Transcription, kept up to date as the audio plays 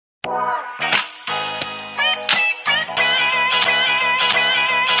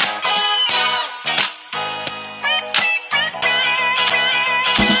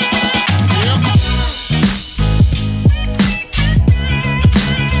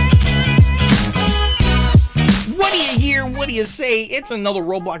do you say? It's another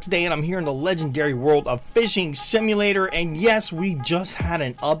Roblox day, and I'm here in the legendary world of Fishing Simulator. And yes, we just had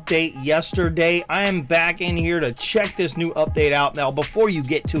an update yesterday. I am back in here to check this new update out. Now, before you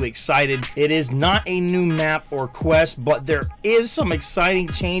get too excited, it is not a new map or quest, but there is some exciting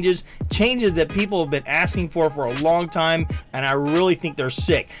changes that people have been asking for a long time, and I really think they're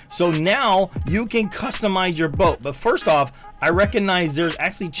sick. So now you can customize your boat. But first off, I recognize there's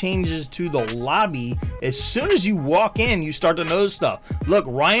actually changes to the lobby. As soon as you walk in, you start to notice stuff. Look,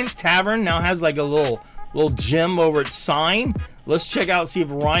 Ryan's Tavern now has like a little gem over its sign. Let's check out, see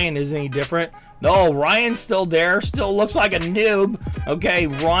if Ryan is any different. No, Ryan's still there. Still looks like a noob. Okay,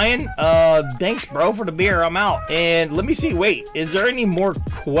 Ryan, thanks, bro, for the beer. I'm out. And let me see. Wait, is there any more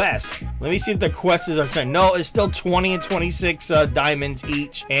quests? Let me see if the quests are saying. No, it's still 20 and 26 diamonds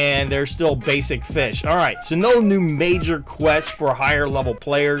each, and they're still basic fish. All right, so no new major quests for higher level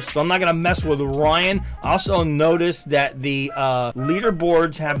players. So I'm not gonna mess with Ryan. Also noticed that the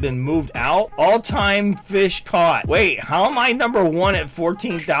leaderboards have been moved out. All-time fish caught. Wait, how am I number one at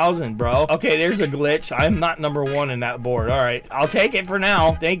 14,000, bro? Okay, there's a glitch. I'm not number one in that board. All right, I'll take it for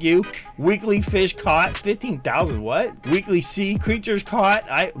now. Thank you. Weekly fish caught, 15,000. What? Weekly sea creatures caught.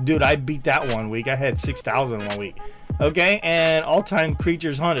 Dude, I beat that one week. I had 6,000 one week. Okay, and all-time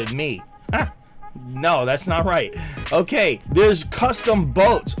creatures hunted, me. Ha. No, that's not right. Okay, there's custom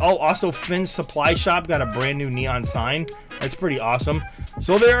boats. Oh, also Finn's Supply Shop got a brand new neon sign. That's pretty awesome.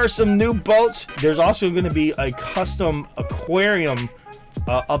 So there are some new boats. There's also going to be a custom aquarium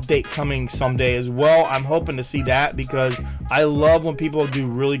update coming someday as well. I'm hoping to see that because I love when people do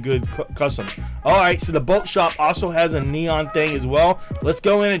really good custom. All right, so the boat shop also has a neon thing as well. Let's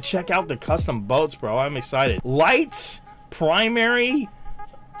go in and check out the custom boats, bro. I'm excited. Lights, primary.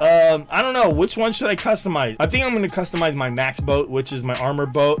 I don't know, which one should I customize? I think I'm going to customize my max boat, which is my armor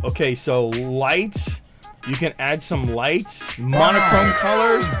boat. Okay, so lights, you can add some lights, monochrome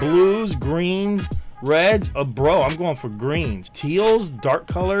colors, blues, greens, reds. Oh, bro, I'm going for greens. Teals, dark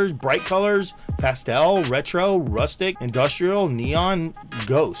colors, bright colors, pastel, retro, rustic, industrial, neon,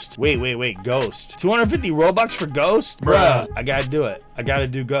 ghost. Wait, ghost. 250 Robux for ghost? Bruh, I gotta do it. I gotta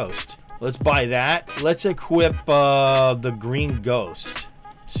do ghost. Let's buy that. Let's equip the green ghost.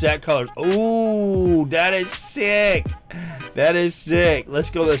 Set colors. Ooh, that is sick. That is sick. Let's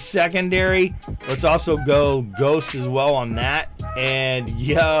go to secondary. Let's also go ghost as well on that. And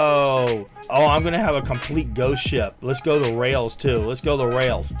yo, oh, I'm gonna have a complete ghost ship. Let's go the rails too. Let's go the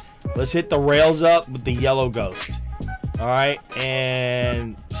rails. Let's hit the rails up with the yellow ghost. All right,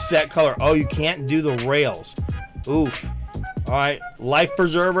 and set color. Oh, you can't do the rails. Oof. All right, life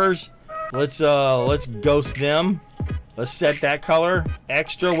preservers. Let's ghost them. Let's set that color.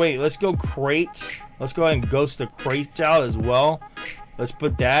 Extra. Wait, let's go crates. Let's go ahead and ghost the crates out as well. Let's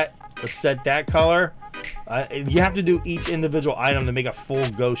put that. Let's set that color. You have to do each individual item to make a full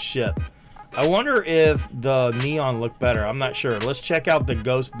ghost ship. I wonder if the neon look better. I'm not sure. Let's check out the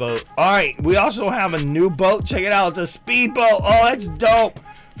ghost boat. All right, we also have a new boat. Check it out. It's a speedboat. Oh, that's dope.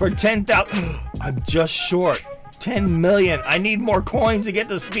 For 10,000. I'm just short. 10 million. I need more coins to get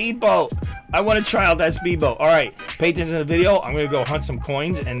the speedboat. I want to try out that speedboat. All right, pay attention to the video. I'm gonna go hunt some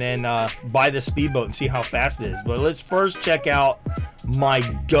coins and then buy the speedboat and see how fast it is. But let's first check out my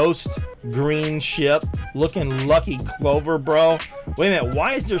ghost green ship. Looking lucky clover, bro. Wait a minute,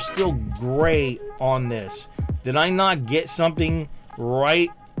 why is there still gray on this? Did I not get something right?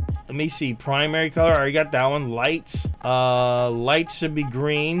 Let me see. Primary color, I already got that one. Lights, lights should be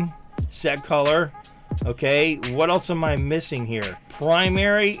green. Set color. Okay, what else am I missing here?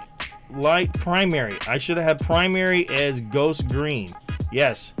 Primary, light, primary. I should have had primary as ghost green.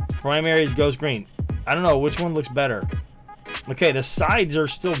 Yes, primary is ghost green. I don't know which one looks better. Okay, the sides are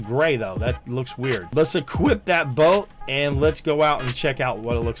still gray though. That looks weird. Let's equip that boat and let's go out and check out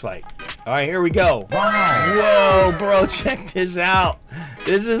what it looks like. All right, here we go. Wow. Whoa, bro, check this out.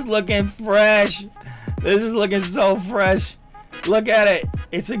 This is looking fresh. This is looking so fresh. Look at it.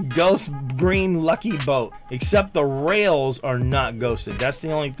 It's a ghost green lucky boat, except the rails are not ghosted. That's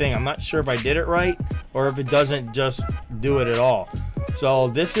the only thing. I'm not sure if I did it right or if it doesn't just do it at all. So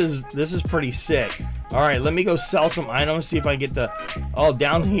this is pretty sick. All right, let me go sell some items, see if I get the... Oh,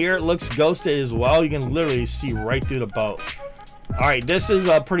 down here it looks ghosted as well. You can literally see right through the boat. All right, this is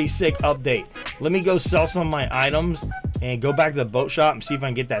a pretty sick update. Let me go sell some of my items and go back to the boat shop and see if I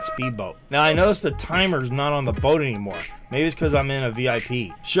can get that speedboat. Now, I noticed the timer's not on the boat anymore. Maybe it's because I'm in a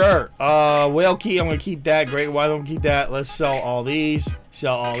VIP. Sure, whale key, I'm going to keep that. Great white, I'm going to keep that. Let's sell all these.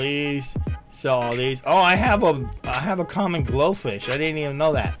 Sell all these. Sell all these. Oh, I have a common glowfish. I didn't even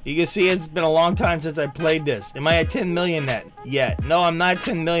know that. You can see it's been a long time since I played this. Am I at 10 million yet? No, I'm not at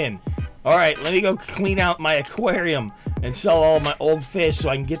 10 million. All right, let me go clean out my aquarium. and sell all my old fish so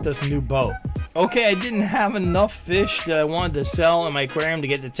I can get this new boat. Okay, I didn't have enough fish that I wanted to sell in my aquarium to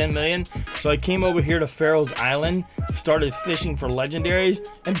get to 10 million, so I came over here to Pharaoh's Island, started fishing for legendaries,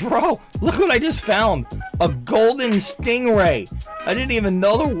 and bro, look what I just found. A golden stingray. I didn't even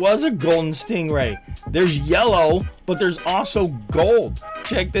know there was a golden stingray. There's yellow, but there's also gold.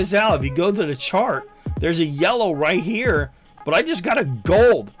 Check this out. If you go to the chart, there's a yellow right here, but I just got a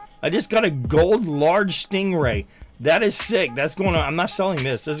gold. I just got a gold large stingray. That is sick. That's going to, I'm not selling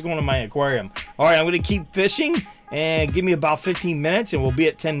this. This is going to my aquarium. All right, I'm going to keep fishing and give me about 15 minutes and we'll be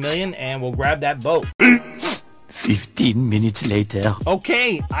at 10 million and we'll grab that boat. 15 minutes later.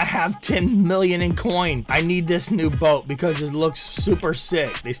 Okay, I have 10 million in coin. I need this new boat because it looks super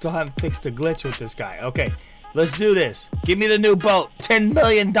sick. They still haven't fixed the glitch with this guy. Okay, let's do this. Give me the new boat. $10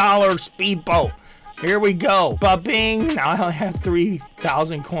 million speedboat. Here we go. Ba-bing. Now I only have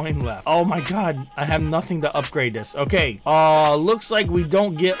 3,000 coin left. Oh my god. I have nothing to upgrade this. Okay. Looks like we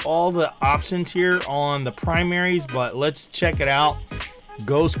don't get all the options here on the primaries, but let's check it out.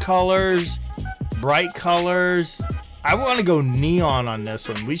 Ghost colors, bright colors. I want to go neon on this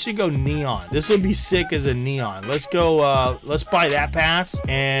one. We should go neon. This would be sick as a neon. Let's go, let's buy that pass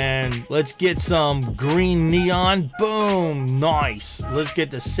and let's get some green neon. Boom. Nice. Let's get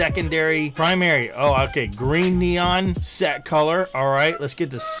the secondary primary. Oh, okay. Green neon set color. All right. Let's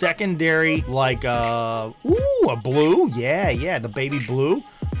get the secondary like, ooh, a blue. Yeah. The baby blue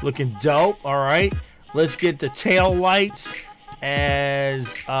looking dope. All right. Let's get the tail lights as,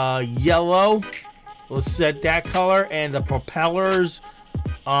 yellow. Let's set that color and the propellers.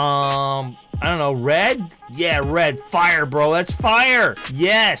 I don't know, red? Yeah, red. Fire, bro. That's fire.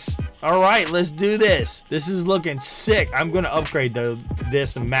 Yes. All right, let's do this. This is looking sick. I'm going to upgrade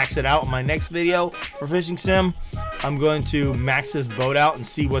this and max it out in my next video for Fishing Sim. I'm going to max this boat out and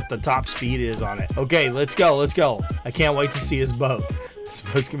see what the top speed is on it. Okay, let's go. Let's go. I can't wait to see this boat. This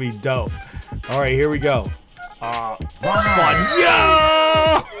boat's going to be dope. All right, here we go. Spawn.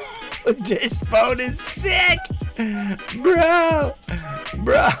 Yo! This boat is sick, bro.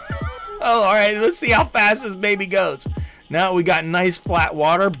 Oh, all right, let's see how fast this baby goes. Now we got nice flat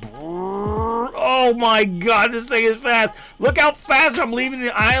water. Oh my god, this thing is fast. Look how fast I'm leaving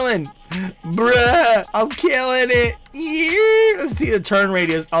the island. Bruh, I'm killing it. Yeah. Let's see the turn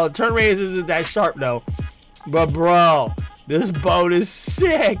radius. Oh, the turn radius isn't that sharp though. But bro, this boat is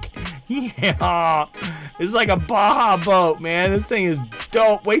sick. Yeah, it's like a Baja boat, man. This thing is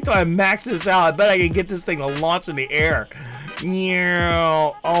dope. Wait till I max this out. I bet I can get this thing to launch in the air.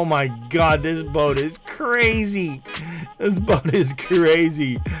 Yeah. Oh my god, this boat is crazy. This boat is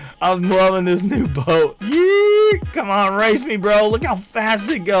crazy. I'm loving this new boat. Yeah. Come on, race me, bro. Look how fast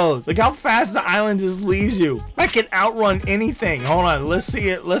it goes. Look how fast the island just leaves you. I can outrun anything. Hold on, let's see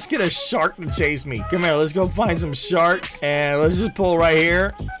it. Let's get a shark to chase me. Come here, let's go find some sharks and let's just pull right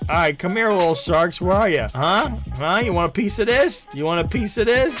here. All right, come here, little sharks. Where are you? Huh? You want a piece of this? You want a piece of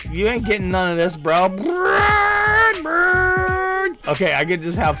this? You ain't getting none of this, bro. Okay, I could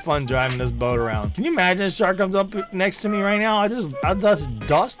just have fun driving this boat around. Can you imagine a shark comes up next to me right now? I'll just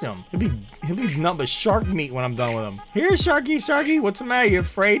dust him. He'll be nothing but shark meat when I'm done with him. Here, Sharky, what's the matter? You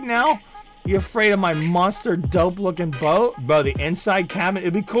afraid now? You afraid of my monster dope looking boat? Bro, the inside cabin,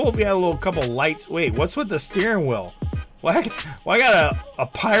 it'd be cool if we had a little couple lights. Wait, what's with the steering wheel? Why got a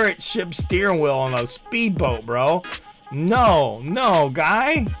pirate ship steering wheel on a speedboat, bro? No,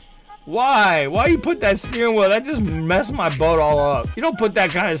 guy. Why you put that steering wheel? That just messed my boat all up. You don't put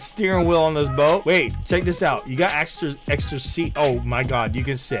that kind of steering wheel on this boat. Wait, check this out. You got extra seat. Oh my god, you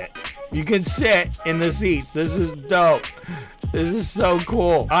can sit. You can sit in the seats. This is dope. This is so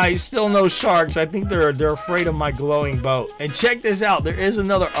cool. I still no sharks. I think they're afraid of my glowing boat. And check this out. There is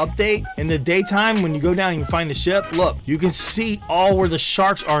another update. In the daytime, when you go down and you find the ship, look, you can see all where the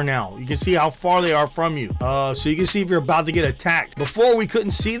sharks are now. You can see how far they are from you. So you can see if you're about to get attacked. Before, we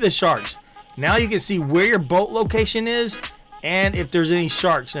couldn't see the sharks. Now you can see where your boat location is and if there's any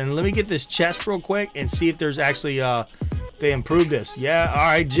sharks. And let me get this chest real quick and see if there's actually they improved this. Yeah, all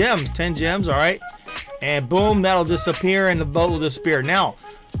right, gems, 10 gems, all right. And boom, that'll disappear and the boat will disappear. Now,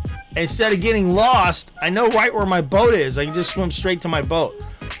 instead of getting lost, I know right where my boat is. I can just swim straight to my boat.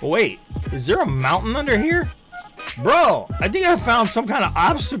 But wait, is there a mountain under here? Bro, I think I found some kind of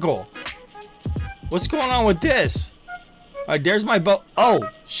obstacle. What's going on with this? All right, there's my boat. Oh,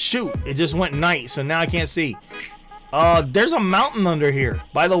 shoot, it just went night, so now I can't see. There's a mountain under here.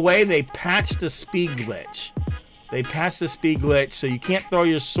 By the way, they patched the speed glitch. They patched the speed glitch, so you can't throw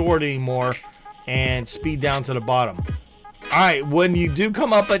your sword anymore and speed down to the bottom. Alright, when you do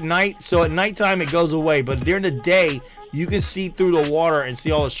come up at night, so at nighttime it goes away, but during the day, you can see through the water and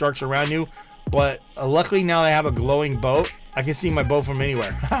see all the sharks around you. But luckily now they have a glowing boat. I can see my boat from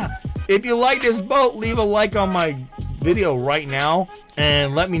anywhere. If you like this boat, leave a like on my video right now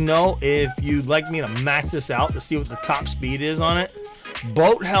and let me know if you'd like me to max this out to see what the top speed is on it.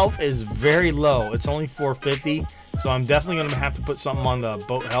 Boat health is very low. It's only 450, so I'm definitely going to have to put something on the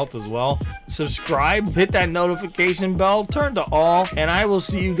boat health as well. Subscribe, hit that notification bell, turn to all, and I will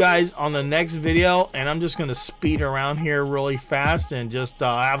see you guys on the next video. And I'm just going to speed around here really fast and just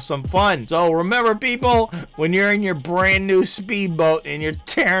have some fun. So remember, people, when you're in your brand new speedboat and you're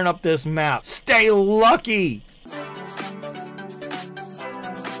tearing up this map, stay lucky.